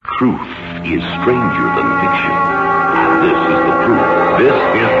Truth is stranger than fiction. And this is the proof. This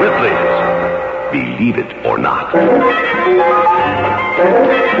is Ripley's Believe It or Not.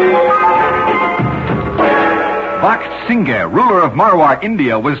 Bakht Singh, ruler of Marwar,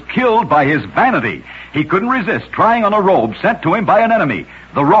 India, was killed by his vanity. He couldn't resist trying on a robe sent to him by an enemy.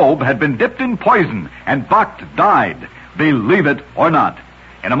 The robe had been dipped in poison, and Bakht died. Believe it or not.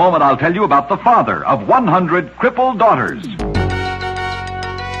 In a moment, I'll tell you about the father of 100 crippled daughters.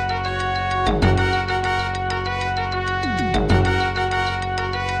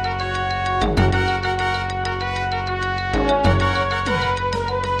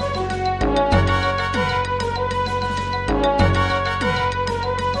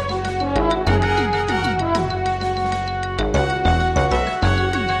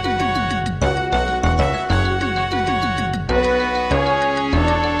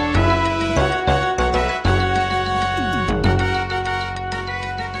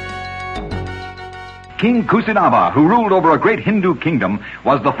 King Kusinava, who ruled over a great Hindu kingdom,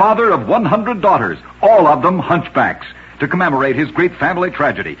 was the father of 100 daughters, all of them hunchbacks. To commemorate his great family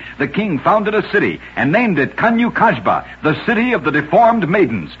tragedy, the king founded a city and named it Kanyu Kajba, the city of the deformed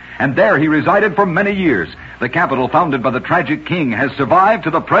maidens. And there he resided for many years. The capital founded by the tragic king has survived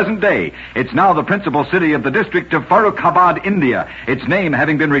to the present day. It's now the principal city of the district of Farrukhabad, India, its name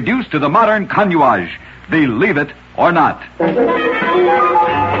having been reduced to the modern Kanyuaj. Believe it or not.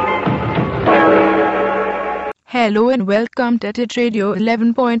 Hello and welcome to TIT Radio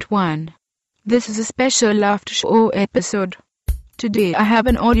 11.1. This is a special Aftershow episode. Today I have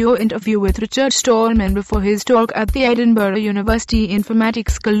an audio interview with Richard Stallman before his talk at the Edinburgh University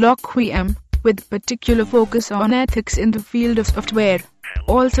Informatics Colloquium, with particular focus on ethics in the field of software.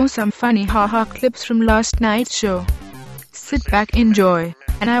 Also some funny haha clips from last night's show. Sit back, enjoy,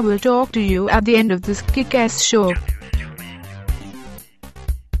 and I will talk to you at the end of this kick-ass show.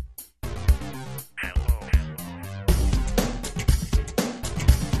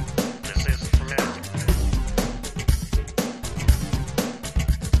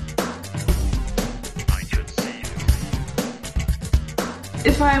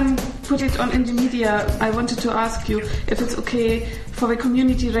 If I put it on Indie Media, I wanted to ask you if it's okay for the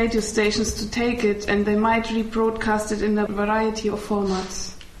community radio stations to take it and they might rebroadcast it in a variety of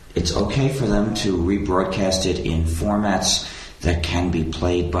formats. It's okay for them to rebroadcast it in formats that can be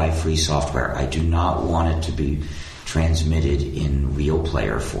played by free software. I do not want it to be transmitted in real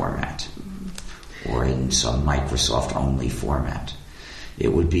player format or in some Microsoft-only format.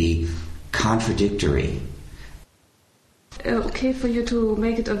 It would be contradictory. Okay for you to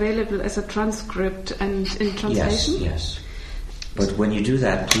make it available as a transcript and in translation? Yes. But when you do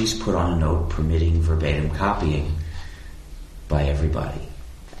that, please put on a note permitting verbatim copying by everybody.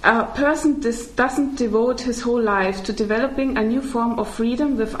 A person doesn't devote his whole life to developing a new form of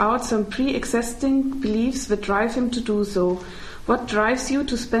freedom without some pre-existing beliefs that drive him to do so. What drives you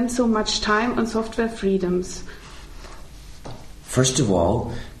to spend so much time on software freedoms? First of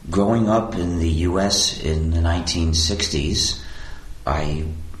all, growing up in the U.S. in the 1960s, I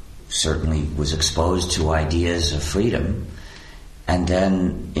certainly was exposed to ideas of freedom. And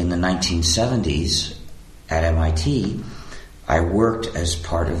then in the 1970s at MIT, I worked as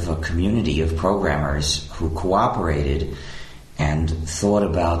part of a community of programmers who cooperated and thought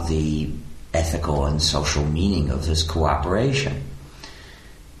about the ethical and social meaning of this cooperation.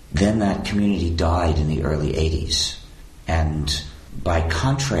 Then that community died in the early 80s. And by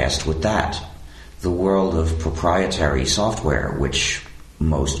contrast with that, the world of proprietary software, which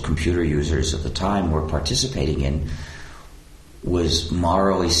most computer users at the time were participating in, was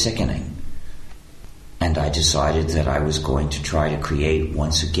morally sickening. And I decided that I was going to try to create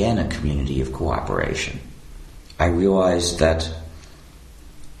once again a community of cooperation. I realized that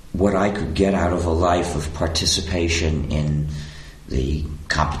what I could get out of a life of participation in the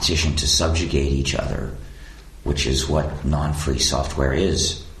competition to subjugate each other, which is what non-free software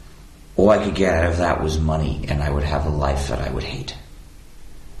is, all I could get out of that was money, and I would have a life that I would hate.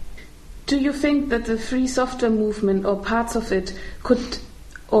 Do you think that the free software movement or parts of it could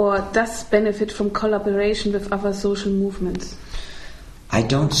or does benefit from collaboration with other social movements? I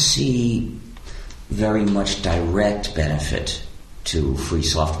don't see very much direct benefit to free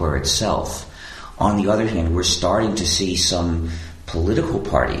software itself. On the other hand, we're starting to see some political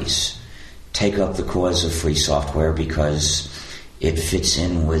parties take up the cause of free software because it fits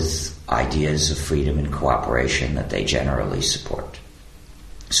in with ideas of freedom and cooperation that they generally support.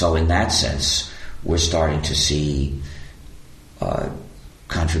 So in that sense, we're starting to see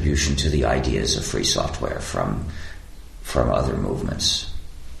contribution to the ideas of free software from other movements.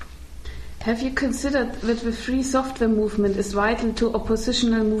 Have you considered that the free software movement is vital to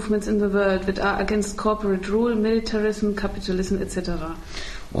oppositional movements in the world that are against corporate rule, militarism, capitalism, etc.?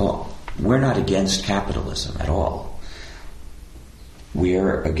 Well, we're not against capitalism at all.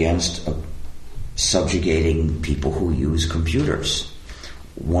 We're against subjugating people who use computers.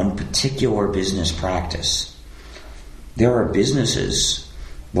 One particular business practice. There are businesses,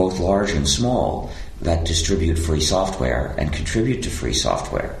 both large and small, that distribute free software and contribute to free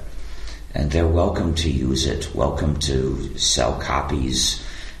software. And they're welcome to use it, welcome to sell copies,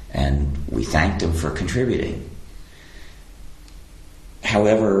 and we thank them for contributing.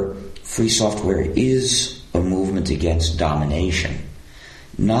 However, free software is a movement against domination,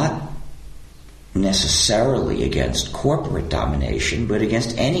 not necessarily against corporate domination, but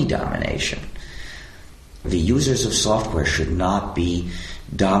against any domination. The users of software should not be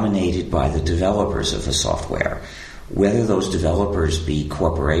dominated by the developers of the software, whether those developers be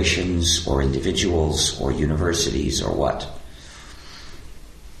corporations or individuals or universities or what.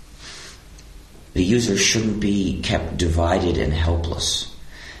 The user shouldn't be kept divided and helpless.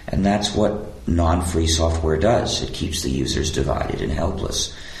 And that's what non-free software does. It keeps the users divided and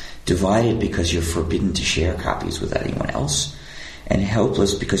helpless. Divided because you're forbidden to share copies with anyone else, and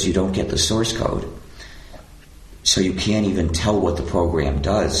helpless because you don't get the source code. So you can't even tell what the program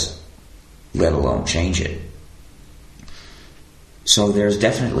does, let alone change it. So there's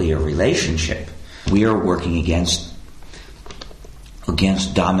definitely a relationship. We are working against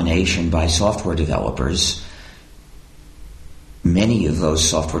domination by software developers. Many of those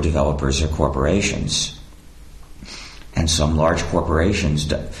software developers are corporations, and some large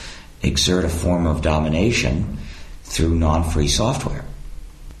corporations exert a form of domination through non-free software.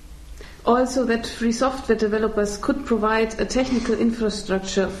 Also, that free software developers could provide a technical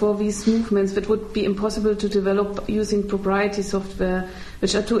infrastructure for these movements that would be impossible to develop using proprietary software,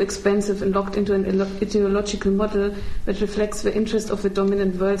 which are too expensive and locked into an ideological model that reflects the interest of the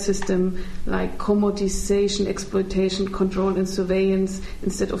dominant world system, like commoditization, exploitation, control and surveillance,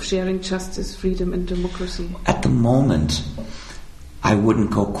 instead of sharing justice, freedom and democracy. At the moment, I wouldn't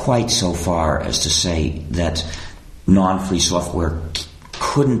go quite so far as to say that non-free software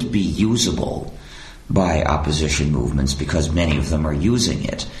couldn't be usable by opposition movements because many of them are using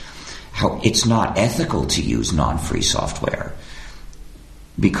it. It's not ethical to use non-free software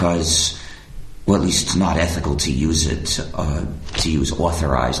because, well, at least it's not ethical to use it, to use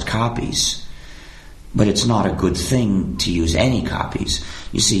authorized copies. But it's not a good thing to use any copies.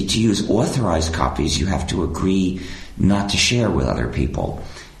 You see, to use authorized copies, you have to agree not to share with other people.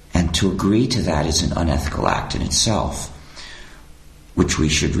 And to agree to that is an unethical act in itself, which we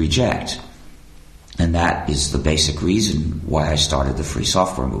should reject. And that is the basic reason why I started the free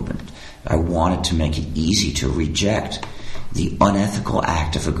software movement. I wanted to make it easy to reject the unethical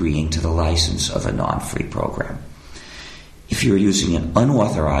act of agreeing to the license of a non-free program. If you're using an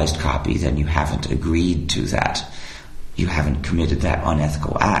unauthorized copy, then you haven't agreed to that. You haven't committed that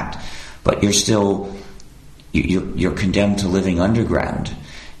unethical act. But you're still, you're condemned to living underground,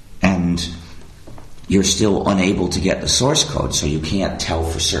 and you're still unable to get the source code, so you can't tell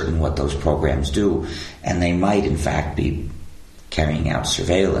for certain what those programs do, and they might in fact be carrying out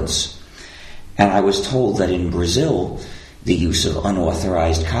surveillance. And I was told that in Brazil, the use of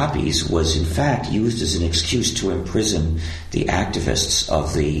unauthorized copies was in fact used as an excuse to imprison the activists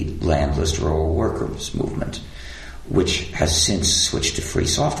of the landless rural workers movement, which has since switched to free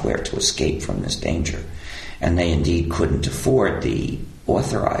software to escape from this danger. And they indeed couldn't afford the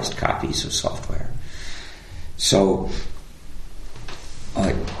authorized copies of software. So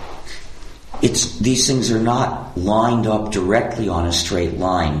these things are not lined up directly on a straight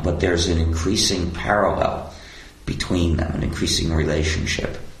line, but there's an increasing parallel between them, an increasing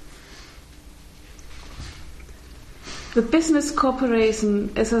relationship. The business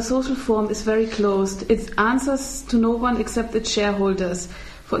corporation as a social form is very closed. It answers to no one except its shareholders,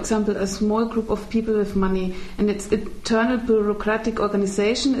 for example, a small group of people with money, and its internal bureaucratic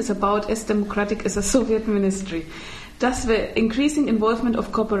organization is about as democratic as a Soviet ministry. Does the increasing involvement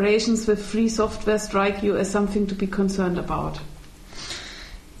of corporations with free software strike you as something to be concerned about?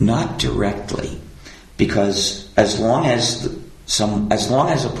 Not directly, because as long as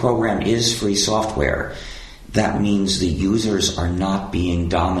a program is free software, that means the users are not being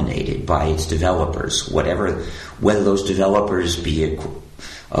dominated by its developers, whether those developers be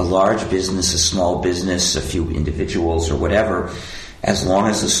a large business, a small business, a few individuals, or whatever. As long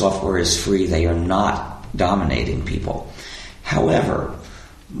as the software is free, they are not dominating people. However,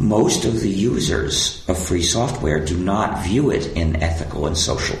 most of the users of free software do not view it in ethical and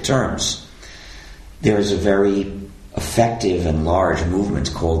social terms. There is a very effective and large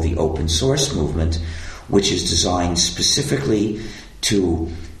movement called the open source movement, which is designed specifically to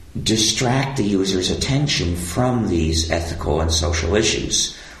distract the user's attention from these ethical and social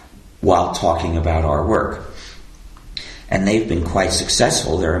issues while talking about our work. And they've been quite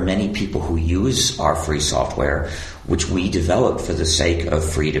successful. There are many people who use our free software, which we developed for the sake of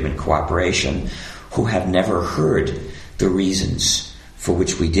freedom and cooperation, who have never heard the reasons for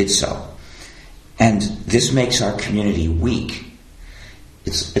which we did so. And this makes our community weak.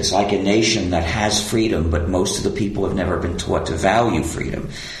 It's like a nation that has freedom, but most of the people have never been taught to value freedom.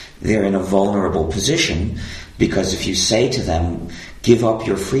 They're in a vulnerable position because if you say to them, give up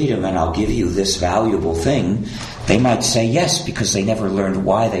your freedom and I'll give you this valuable thing, they might say yes because they never learned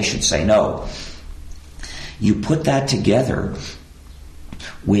why they should say no. You put that together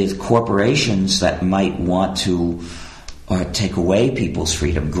with corporations that might want to take away people's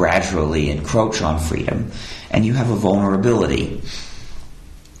freedom, gradually encroach on freedom, and you have a vulnerability.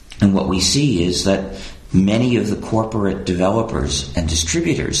 And what we see is that many of the corporate developers and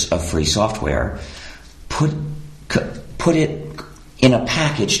distributors of free software put it in a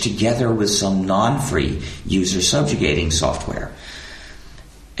package together with some non-free user subjugating software.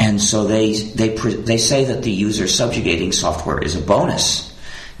 And so they say that the user subjugating software is a bonus,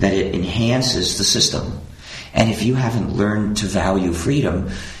 that it enhances the system. And if you haven't learned to value freedom,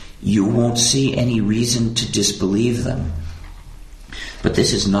 you won't see any reason to disbelieve them. But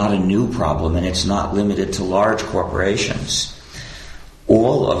this is not a new problem, and it's not limited to large corporations.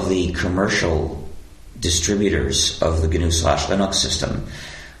 All of the commercial distributors of the GNU/Linux system,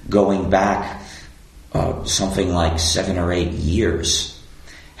 going back something like 7 or 8 years,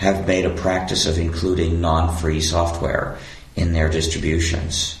 have made a practice of including non-free software in their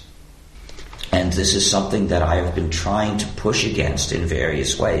distributions. And this is something that I have been trying to push against in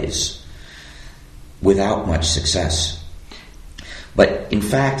various ways, without much success. But in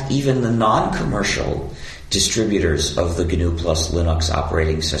fact, even the non-commercial distributors of the GNU plus Linux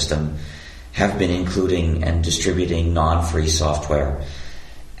operating system have been including and distributing non-free software.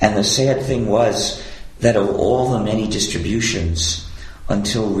 And the sad thing was that of all the many distributions,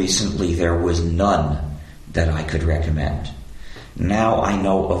 until recently there was none that I could recommend. Now I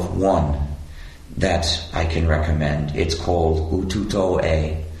know of one that I can recommend. It's called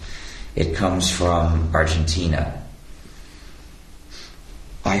Ututo-A. It comes from Argentina.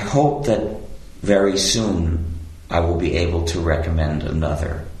 I hope that very soon I will be able to recommend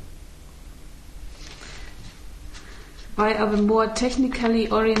another. Why are the more technically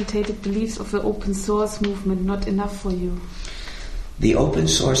orientated beliefs of the open source movement not enough for you? The open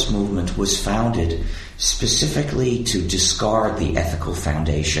source movement was founded specifically to discard the ethical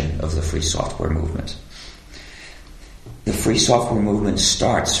foundation of the free software movement. The free software movement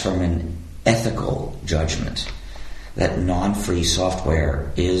starts from an ethical judgment that non-free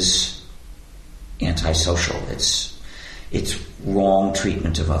software is antisocial. It's wrong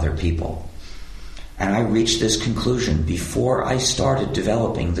treatment of other people. And I reached this conclusion before I started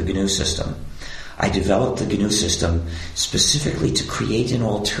developing the GNU system. I developed the GNU system specifically to create an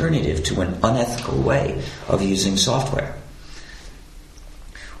alternative to an unethical way of using software.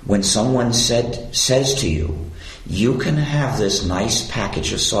 When someone says to you, you can have this nice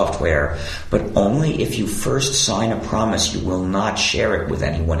package of software, but only if you first sign a promise you will not share it with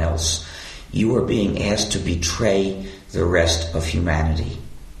anyone else, you are being asked to betray the rest of humanity.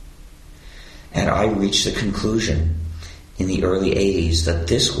 And I reached the conclusion in the early 80s that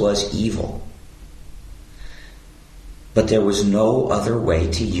this was evil. But there was no other way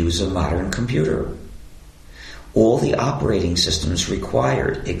to use a modern computer. All the operating systems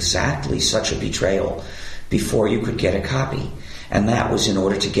required exactly such a betrayal before you could get a copy. And that was in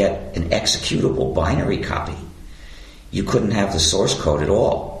order to get an executable binary copy. You couldn't have the source code at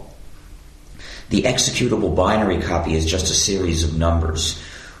all. The executable binary copy is just a series of numbers,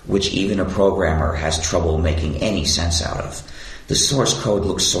 which even a programmer has trouble making any sense out of. The source code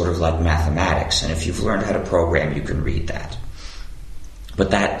looks sort of like mathematics, and if you've learned how to program, you can read that.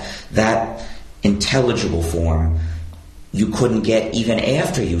 But that intelligible form you couldn't get even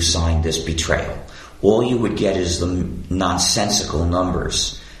after you signed this betrayal. All you would get is the nonsensical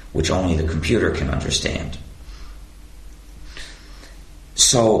numbers, which only the computer can understand.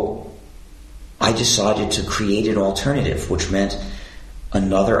 So I decided to create an alternative, which meant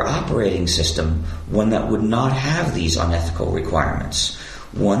another operating system, one that would not have these unethical requirements,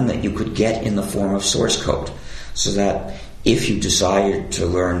 one that you could get in the form of source code, so that if you desired to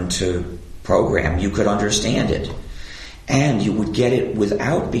learn to program, you could understand it. And you would get it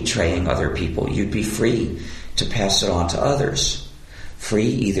without betraying other people. You'd be free to pass it on to others, free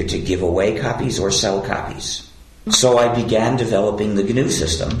either to give away copies or sell copies. So I began developing the GNU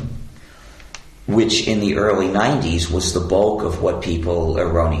system, which in the early 90s was the bulk of what people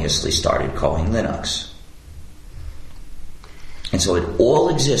erroneously started calling Linux. And so it all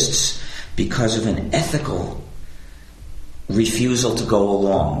exists because of an ethical refusal to go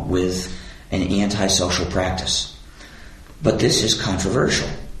along with an antisocial practice. But this is controversial.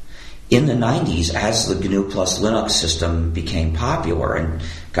 In the 90s, as the GNU plus Linux system became popular and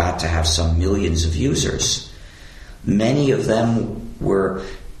got to have some millions of users, many of them were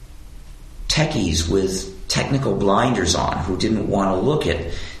techies with technical blinders on who didn't want to look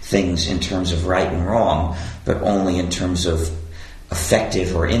at things in terms of right and wrong, but only in terms of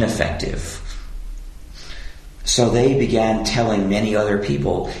effective or ineffective. So they began telling many other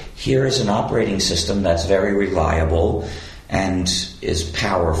people, here is an operating system that's very reliable and is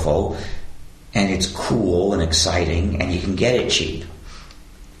powerful, and it's cool and exciting, and you can get it cheap.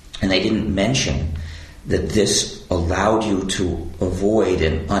 And they didn't mention that this allowed you to avoid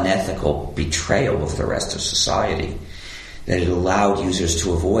an unethical betrayal of the rest of society, that it allowed users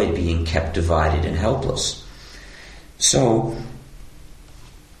to avoid being kept divided and helpless. So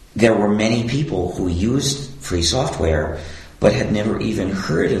there were many people who used free software but had never even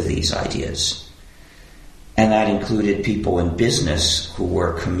heard of these ideas. And that included people in business who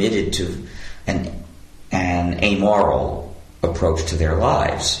were committed to an amoral approach to their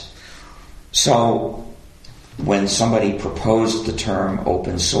lives. So when somebody proposed the term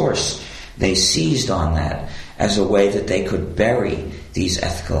open source, they seized on that as a way that they could bury these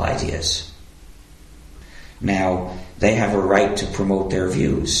ethical ideas. Now, they have a right to promote their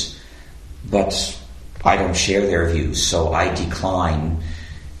views, but I don't share their views, so I decline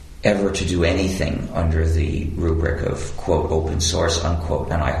ever to do anything under the rubric of, quote, open source, unquote,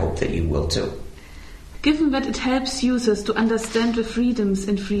 and I hope that you will too. Given that it helps users to understand the freedoms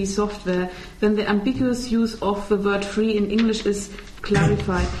in free software, when the ambiguous use of the word free in English is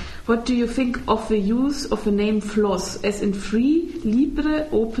clarified, what do you think of the use of the name FLOSS, as in free, libre,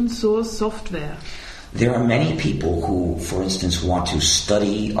 open source software? There are many people who, for instance, want to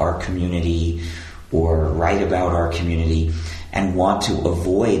study our community or write about our community and want to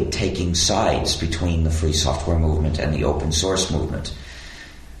avoid taking sides between the free software movement and the open source movement.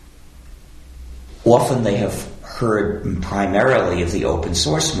 Often they have heard primarily of the open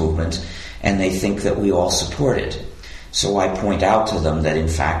source movement and they think that we all support it. So I point out to them that in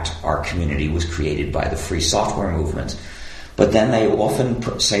fact our community was created by the free software movement. But then they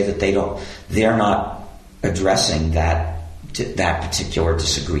often say that they're not addressing that particular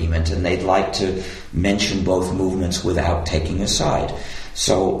disagreement, and they'd like to mention both movements without taking a side.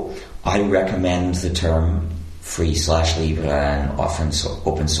 So I recommend the term free/libre and often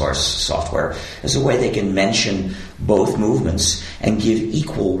open source software as a way they can mention both movements and give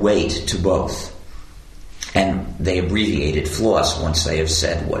equal weight to both. And they abbreviated FLOSS once they have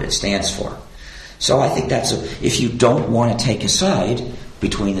said what it stands for. So I think if you don't want to take a side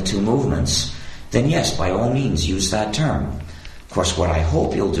between the two movements, then yes, by all means, use that term. Of course, what I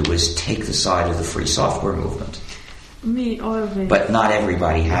hope you'll do is take the side of the free software movement. Me always. But not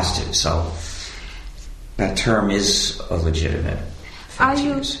everybody has to, so that term is a legitimate thing Are to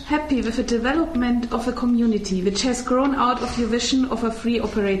you use. happy with the development of a community which has grown out of your vision of a free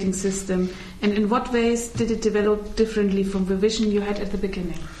operating system? And in what ways did it develop differently from the vision you had at the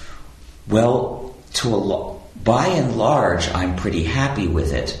beginning? Well, by and large, I'm pretty happy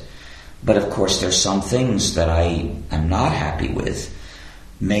with it. But of course, there's some things that I am not happy with,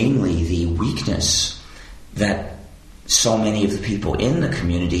 mainly the weakness that so many of the people in the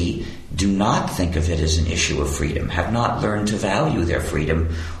community do not think of it as an issue of freedom, have not learned to value their freedom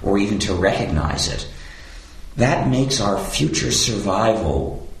or even to recognize it. That makes our future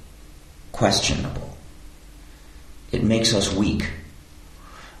survival questionable. It makes us weak.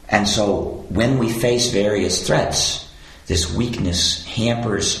 And so when we face various threats, this weakness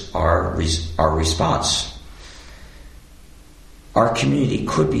hampers our response. Our community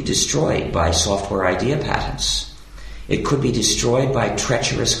could be destroyed by software idea patents. It could be destroyed by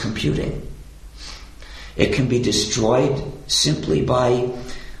treacherous computing. It can be destroyed simply by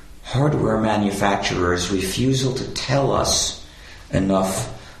hardware manufacturers' refusal to tell us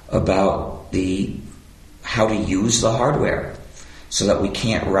enough about how to use the hardware so that we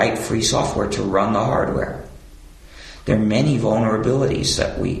can't write free software to run the hardware. There are many vulnerabilities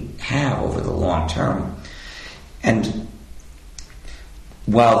that we have over the long term. And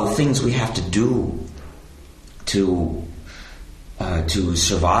while the things we have to do to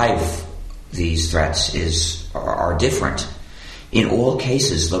survive these threats are different, in all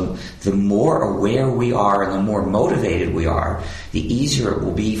cases, the more aware we are and the more motivated we are, the easier it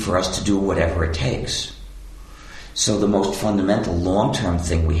will be for us to do whatever it takes. So the most fundamental long-term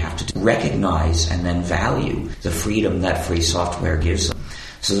thing we have to do, recognize and then value the freedom that free software gives them,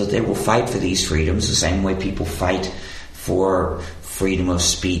 so that they will fight for these freedoms the same way people fight for freedom of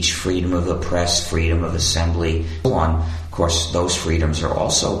speech, freedom of the press, freedom of assembly, so on. Of course, those freedoms are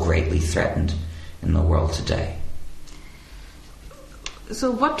also greatly threatened in the world today.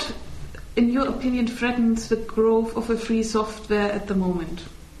 So what, in your opinion, threatens the growth of a free software at the moment?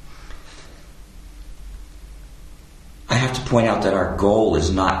 I have to point out that our goal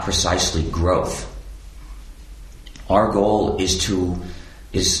is not precisely growth. Our goal is to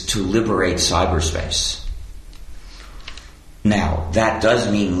liberate cyberspace. Now, that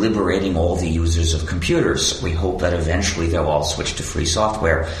does mean liberating all the users of computers. We hope that eventually they'll all switch to free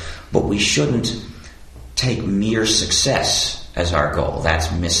software, but we shouldn't take mere success as our goal.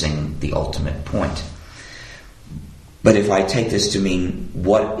 That's missing the ultimate point. But if I take this to mean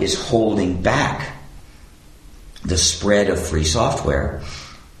what is holding back the spread of free software,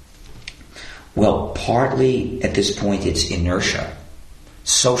 well, partly at this point it's inertia,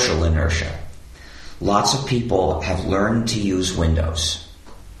 social inertia. Lots of people have learned to use Windows,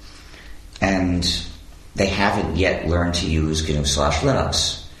 and they haven't yet learned to use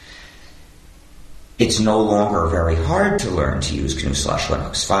GNU/Linux. It's no longer very hard to learn to use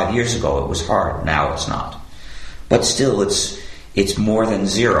GNU/Linux. 5 years ago it was hard, now it's not. But still it's more than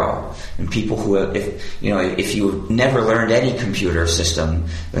zero. And people who have, if you've never learned any computer system,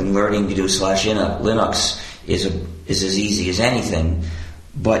 then learning GNU/Linux is as easy as anything.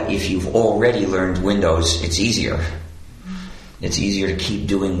 But if you've already learned Windows, it's easier. It's easier to keep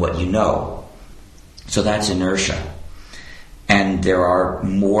doing what you know. So that's inertia. And there are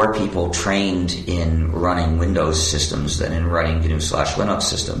more people trained in running Windows systems than in running GNU/Linux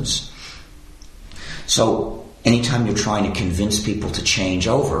systems. So anytime you're trying to convince people to change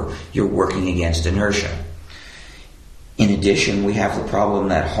over, you're working against inertia. In addition, we have the problem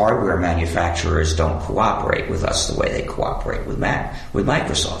that hardware manufacturers don't cooperate with us the way they cooperate with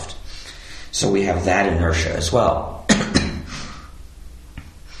Microsoft. So we have that inertia as well.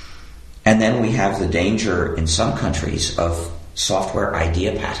 And then we have the danger in some countries of software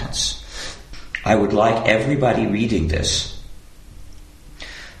idea patents. I would like everybody reading this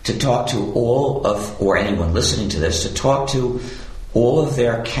to talk to or anyone listening to this, to talk to all of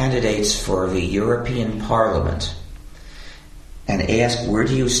their candidates for the European Parliament and ask, where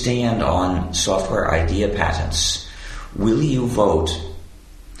do you stand on software idea patents? Will you vote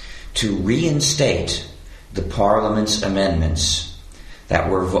to reinstate the Parliament's amendments that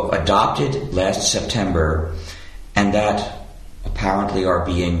were adopted last September and that apparently are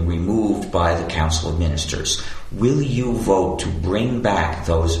being removed by the Council of Ministers? Will you vote to bring back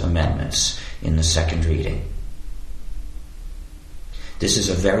those amendments in the second reading? This is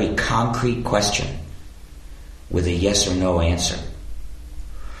a very concrete question with a yes or no answer.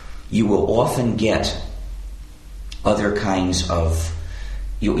 You will often get other kinds of...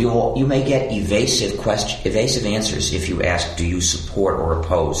 You may get evasive answers if you ask, do you support or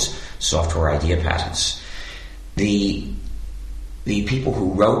oppose software idea patents? The people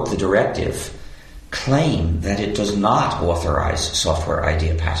who wrote the directive claim that it does not authorize software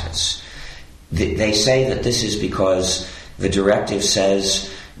idea patents. They say that this is because the directive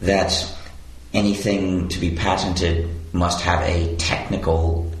says that anything to be patented must have a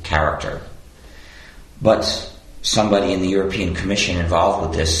technical character. But somebody in the European Commission involved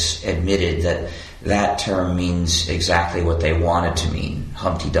with this admitted that that term means exactly what they want it to mean,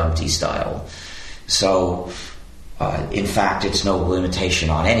 Humpty Dumpty style. So, in fact, it's no limitation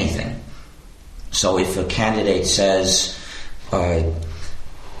on anything. So if a candidate says,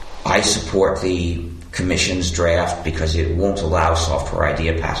 I support the Commission's draft because it won't allow software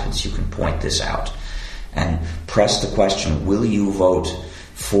idea patents, you can point this out and press the question, will you vote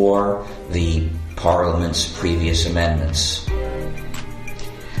for the Parliament's previous amendments?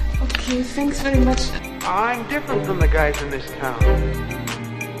 Okay, thanks very much. I'm different from the guys in this town.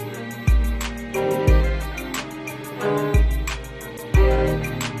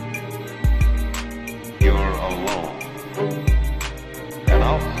 You're alone. An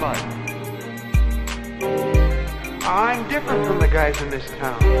outsider. I'm different from the guys in this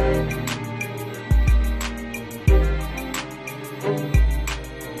town.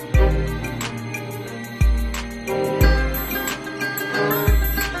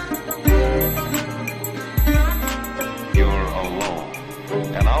 You're alone.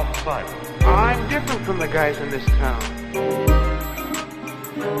 An outsider. I'm different from the guys in this town.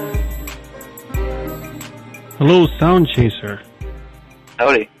 Hello, Sound Chaser.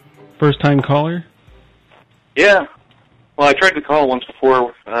 Howdy. First time caller? Yeah. Well, I tried to call once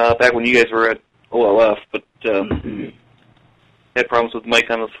before, back when you guys were at OLF, but had problems with mic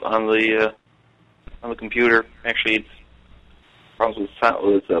on the computer. Actually, it's problems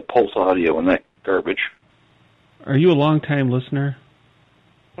with Pulse Audio and that garbage. Are you a long-time listener?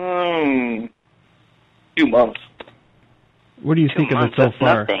 Few months. What do you think of it so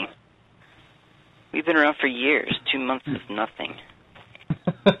far? Nothing. We've been around for years. 2 months is nothing.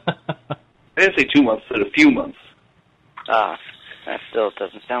 I didn't say 2 months, I said a few months. That still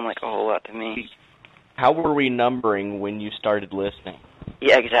doesn't sound like a whole lot to me. How were we numbering when you started listening?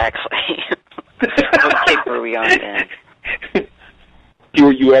 Yeah, exactly. What tape were we on then?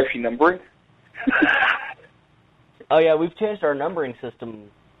 Were you actually numbering? Oh, yeah, we've changed our numbering system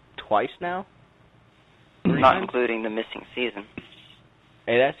twice now. Not including the missing season.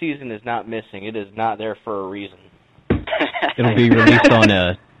 Hey, that season is not missing. It is not there for a reason. It'll be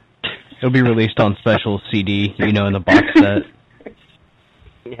released on special CD, in the box set.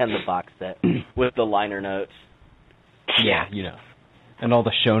 Yeah, in the box set with the liner notes. Yeah, and all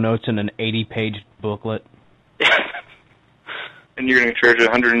the show notes in an 80-page booklet. And you're going to charge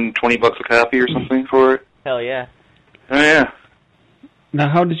 $120 a copy or something for it? Hell yeah. Oh, yeah. Now,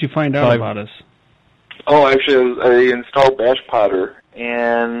 how did you find out about us? Oh, actually, I installed Bash Potter,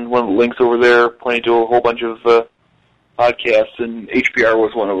 and one of the links over there pointed to a whole bunch of podcasts, and HPR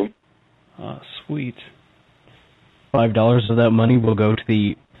was one of them. Oh, sweet. $5 of that money will go to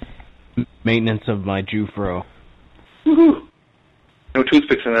the maintenance of my Jufro. Woohoo! No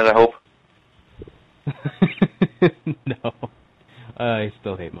toothpicks in it, I hope. No. I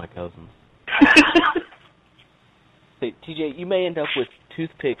still hate my cousins. Hey, TJ, you may end up with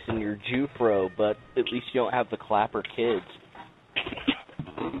toothpicks in your Jufro, but at least you don't have the Clapper kids.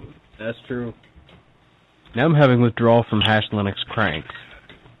 That's true. Now I'm having withdrawal from Hash Linux cranks.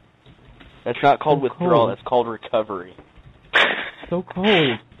 That's not called withdrawal, that's called recovery. So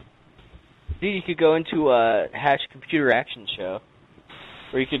cold. Dude, you could go into a Hash Computer Action Show,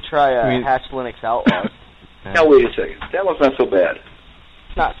 or you could try Hash Linux Outlaws. Now, wait a second. That one's not so bad.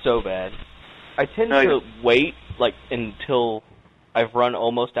 It's not so bad. I tend to wait until I've run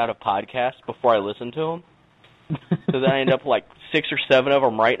almost out of podcasts before I listen to them. So then I end up 6 or 7 of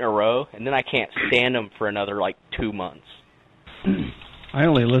them right in a row, and then I can't stand them for another 2 months. I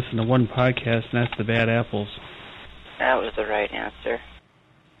only listen to one podcast, and that's the Bad Apples. That was the right answer.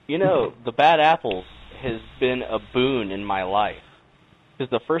 The Bad Apples has been a boon in my life.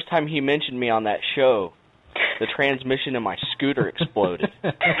 Because the first time he mentioned me on that show, the transmission in my scooter exploded.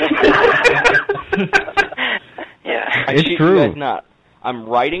 Yeah. It's true. You guys not. I'm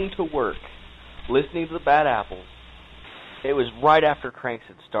riding to work, listening to the Bad Apples. It was right after Cranks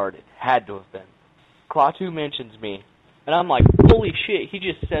had started. Had to have been. Klaatu mentions me, and I'm like, holy shit, he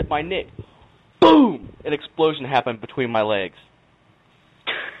just said my nick. Boom! An explosion happened between my legs.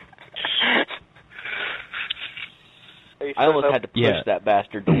 I almost had to push that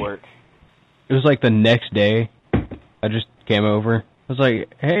bastard to work. It was the next day. I just came over. I was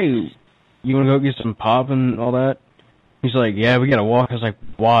like, hey, you want to go get some pop and all that? He's like, yeah, we got to walk. I was like,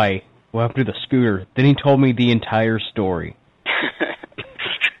 why? What happened to the scooter? Then he told me the entire story.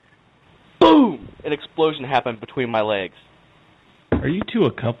 Boom! An explosion happened between my legs. Are you two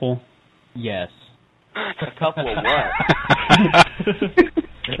a couple? Yes. A couple of what?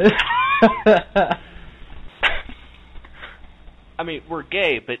 I mean, we're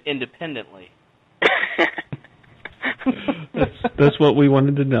gay, but independently. That's what we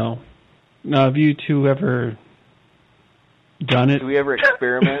wanted to know. Now, have you two ever done it? Do we ever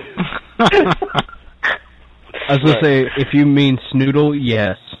experiment? I was going to say, if you mean snoodle,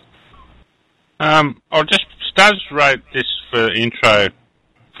 yes. Studs wrote this for intro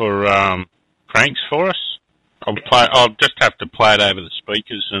for Cranks for us. I'll just have to play it over the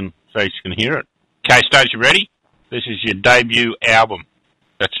speakers and so you can hear it. Okay, Studs, you ready? This is your debut album.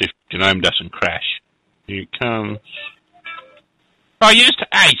 That's if Genome doesn't crash. Here it comes. Oh,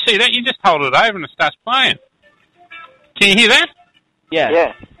 see that? You just hold it over and it starts playing. Can you hear that?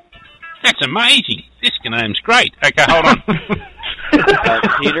 Yeah. That's amazing. This Gnome's great. Okay, hold on.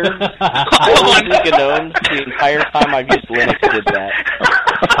 Peter, I used Gnomes the entire time I've used Linux did that.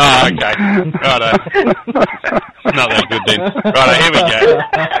 Oh, okay. Righto. Not that good then. Righto, here we go.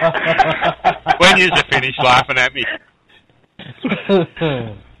 When you finish laughing at me.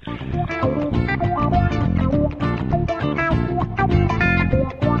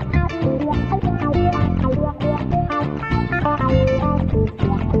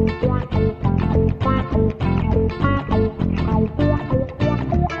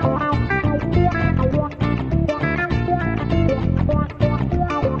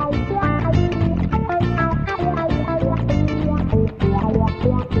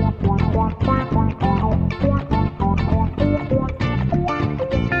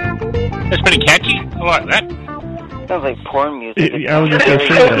 kind of catchy. I like that. Sounds like porn music. I was just going to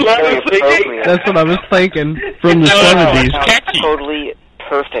say that. That's what I was thinking. From the 70s. Catchy. Totally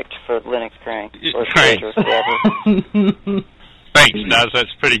perfect for Linux Crank. Or Crank. Or whatever. Thanks, Daz.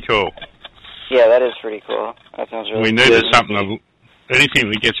 That's pretty cool. Yeah, that is pretty cool. That sounds really We needed something.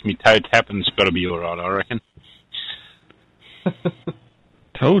 Anything that gets me toe tapping's got to be all right, I reckon.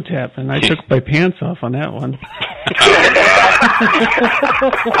 Toe tapping. I took my pants off on that one.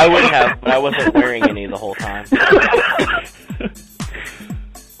 I wouldn't have, but I wasn't wearing any the whole time.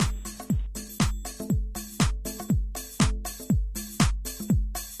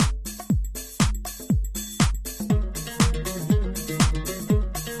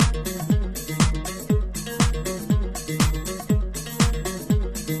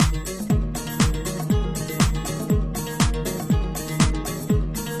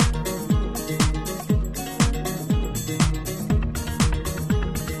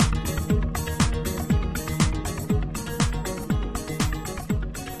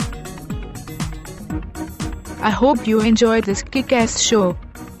 I hope you enjoyed this kick-ass show.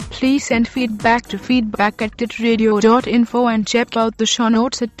 Please send feedback to feedback@titradio.info and check out the show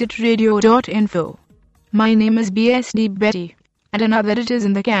notes at titradio.info. My name is BSD Betty, and another it is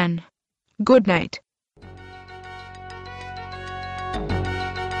in the can. Good night.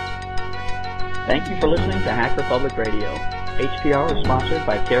 Thank you for listening to Hacker Public Radio. HPR is sponsored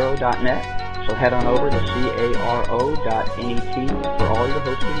by Caro.net, so head on over to caro.net for all your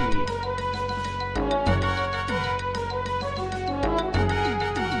hosting needs.